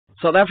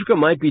South Africa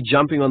might be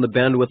jumping on the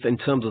bandwidth in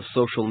terms of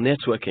social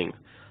networking.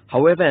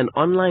 However, an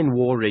online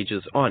war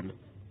rages on.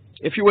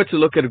 If you were to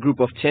look at a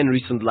group of 10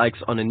 recent likes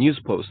on a news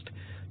post,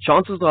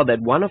 chances are that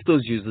one of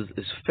those users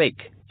is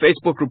fake.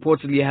 Facebook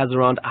reportedly has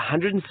around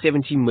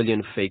 170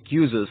 million fake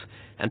users,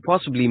 and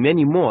possibly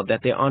many more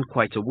that they aren't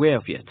quite aware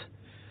of yet.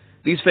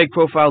 These fake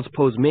profiles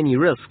pose many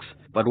risks,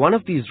 but one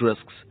of these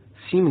risks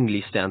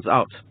seemingly stands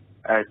out.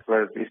 It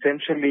was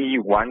essentially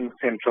one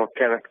central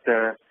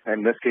character.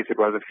 In this case, it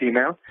was a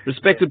female.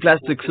 Respected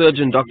plastic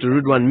surgeon Dr.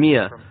 Ridwan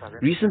Mia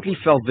recently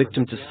fell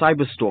victim to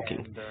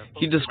cyberstalking.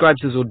 He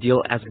describes his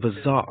ordeal as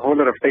bizarre. A whole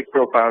lot of fake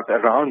profiles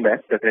around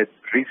that had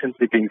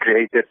recently been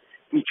created,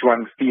 each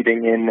one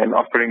feeding in and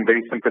offering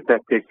very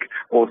sympathetic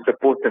or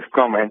supportive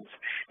comments.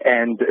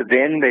 And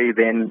then they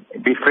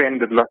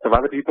befriended lots of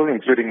other people,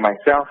 including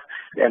myself,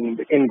 and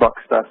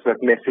inboxed us with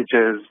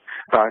messages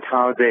about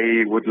how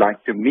they would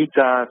like to meet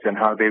us and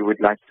how they would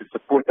like to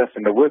support us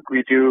in the work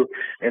we do,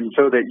 and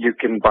so that you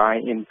can buy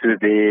into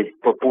the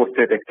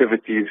purported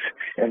activities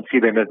and see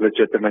them as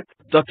legitimate.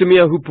 Dr.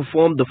 Mia, who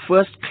performed the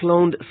first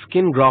cloned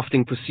skin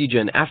grafting procedure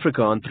in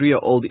Africa on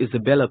 3-year-old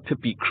Isabella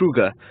Pippi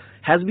Kruger,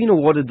 has been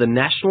awarded the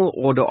National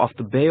Order of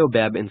the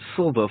Baobab in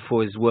silver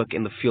for his work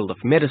in the field of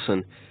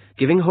medicine,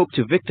 giving hope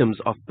to victims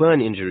of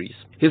burn injuries.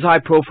 His high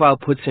profile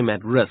puts him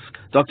at risk.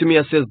 Dr.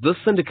 Mia says this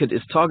syndicate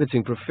is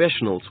targeting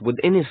professionals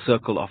within his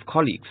circle of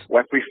colleagues.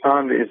 What we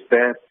found is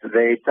that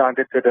they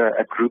targeted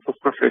a group of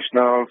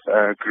professionals,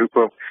 a group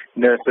of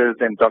nurses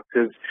and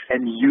doctors,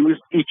 and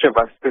used each of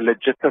us to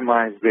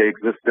legitimize their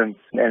existence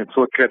and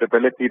sought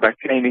credibility by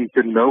claiming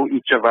to know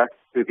each of us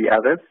to the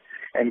others,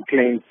 and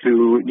claimed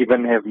to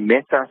even have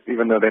met us,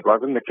 even though that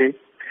wasn't the case,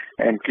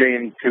 and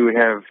claimed to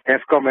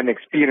have common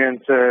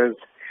experiences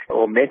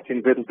or met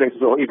in certain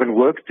places or even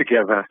worked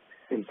together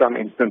in some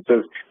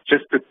instances,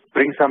 just to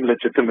bring some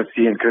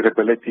legitimacy and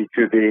credibility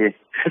to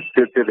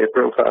their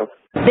profiles.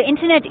 The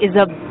internet is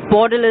a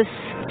borderless,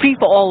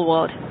 free-for-all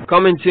world.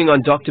 Commenting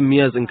on Dr.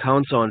 Mia's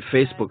encounter on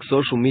Facebook,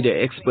 social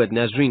media expert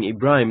Nazreen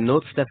Ibrahim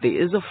notes that there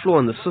is a flaw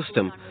in the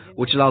system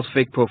which allows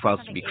fake profiles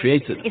to be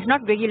created. It's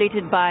not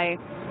regulated by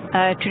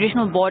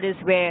traditional borders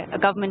where a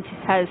government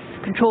has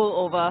control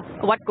over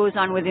what goes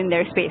on within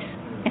their space.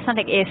 It's not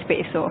like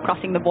airspace or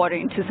crossing the border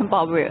into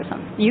Zimbabwe or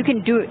something. You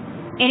can do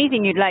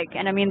anything you'd like,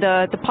 and I mean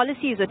the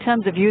policies or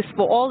terms of use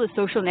for all the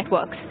social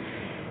networks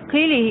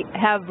clearly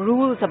have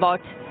rules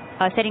about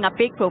setting up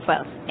fake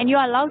profiles, and you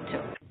are allowed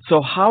to.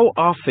 So how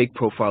are fake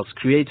profiles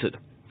created?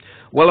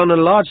 Well, on a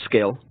large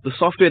scale, the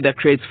software that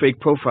creates fake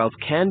profiles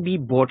can be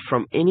bought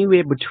from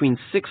anywhere between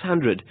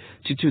 600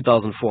 to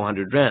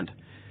 2,400 Rand.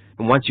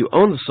 And once you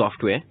own the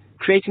software,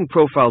 creating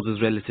profiles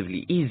is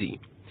relatively easy.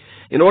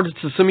 In order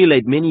to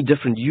simulate many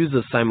different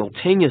users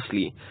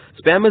simultaneously,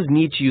 spammers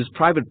need to use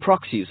private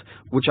proxies,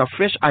 which are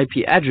fresh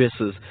IP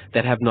addresses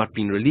that have not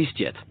been released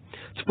yet.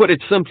 To put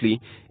it simply,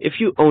 if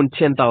you own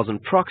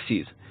 10,000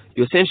 proxies,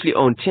 you essentially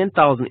own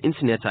 10,000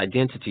 internet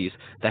identities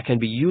that can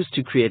be used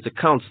to create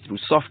accounts through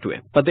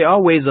software. But there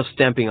are ways of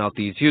stamping out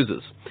these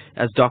users,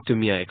 as Dr.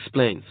 Mia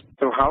explains.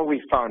 So how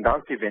we found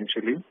out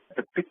eventually,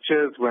 the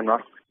pictures were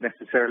not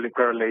necessarily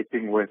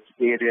correlating with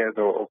areas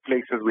or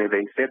places where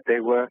they said they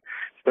were.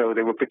 So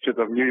there were pictures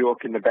of New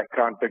York in the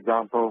background, for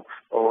example,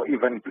 or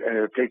even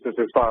places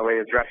as far away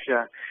as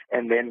Russia,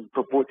 and then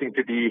purporting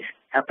to be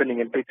happening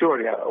in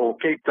Pretoria or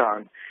Cape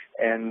Town,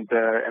 and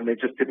they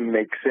just didn't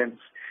make sense.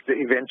 So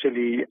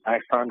eventually, I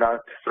found out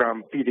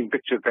from feeding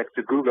pictures back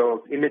to Google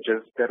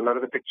Images that a lot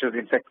of the pictures,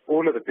 in fact,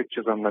 all of the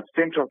pictures on the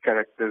central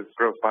characters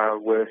profile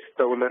were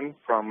stolen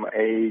from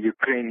a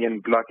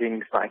Ukrainian blogging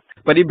site.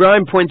 But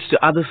Ibrahim points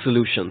to other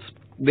solutions.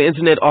 The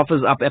internet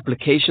offers up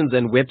applications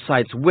and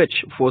websites which,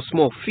 for a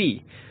small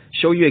fee,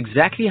 show you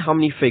exactly how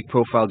many fake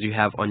profiles you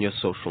have on your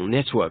social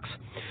networks.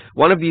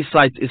 One of these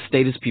sites is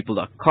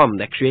statuspeople.com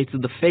that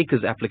created the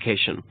Fakers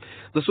application.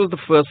 This was the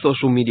first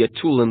social media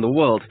tool in the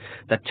world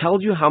that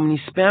tells you how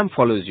many spam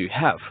followers you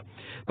have.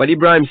 But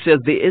Ibrahim says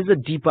there is a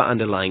deeper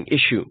underlying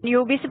issue.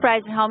 You'll be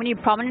surprised at how many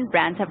prominent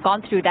brands have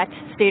gone through that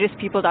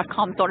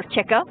statuspeople.com sort of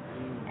checker,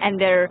 and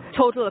their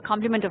total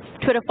complement of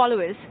Twitter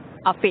followers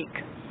are fake.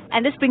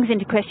 And this brings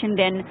into question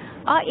then,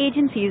 are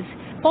agencies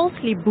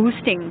falsely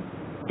boosting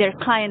their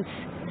clients'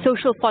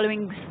 social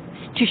followings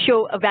to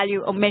show a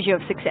value or measure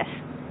of success?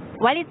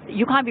 While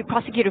you can't be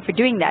prosecuted for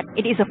doing that,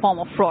 it is a form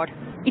of fraud.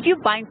 If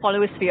you're buying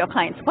followers for your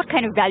clients, what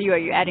kind of value are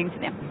you adding to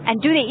them?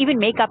 And do they even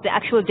make up the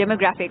actual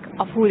demographic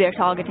of who they're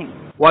targeting?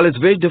 While it's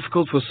very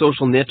difficult for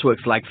social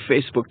networks like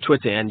Facebook,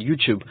 Twitter, and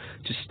YouTube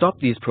to stop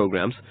these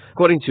programs,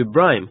 according to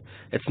Ibrahim,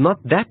 it's not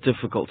that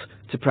difficult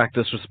to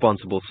practice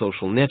responsible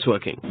social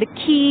networking. The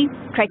key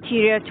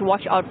criteria to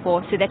watch out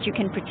for so that you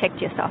can protect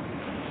yourself.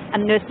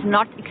 And there's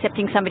not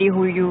accepting somebody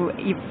who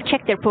you've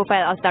checked their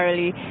profile out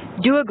thoroughly,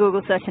 do a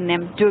Google search on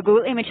them, do a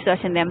Google image search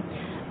on them,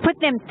 put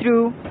them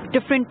through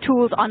different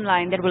tools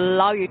online that will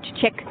allow you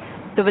to check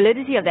the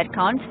validity of that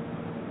account.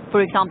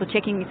 For example,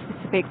 checking its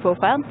fake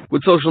profile.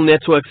 With social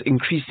networks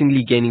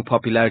increasingly gaining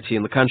popularity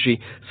in the country,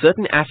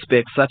 certain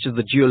aspects such as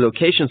the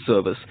geolocation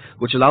service,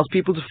 which allows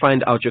people to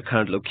find out your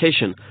current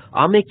location,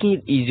 are making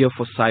it easier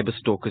for cyber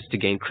stalkers to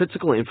gain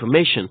critical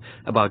information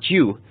about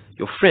you,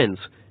 your friends,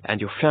 and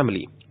your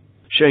family.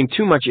 Sharing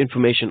too much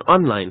information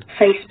online,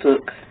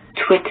 Facebook,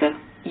 Twitter,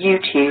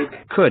 YouTube,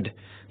 could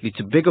lead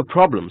to bigger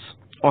problems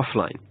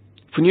offline.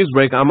 For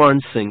Newsbreak, I'm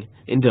Arun Singh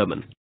in Durban.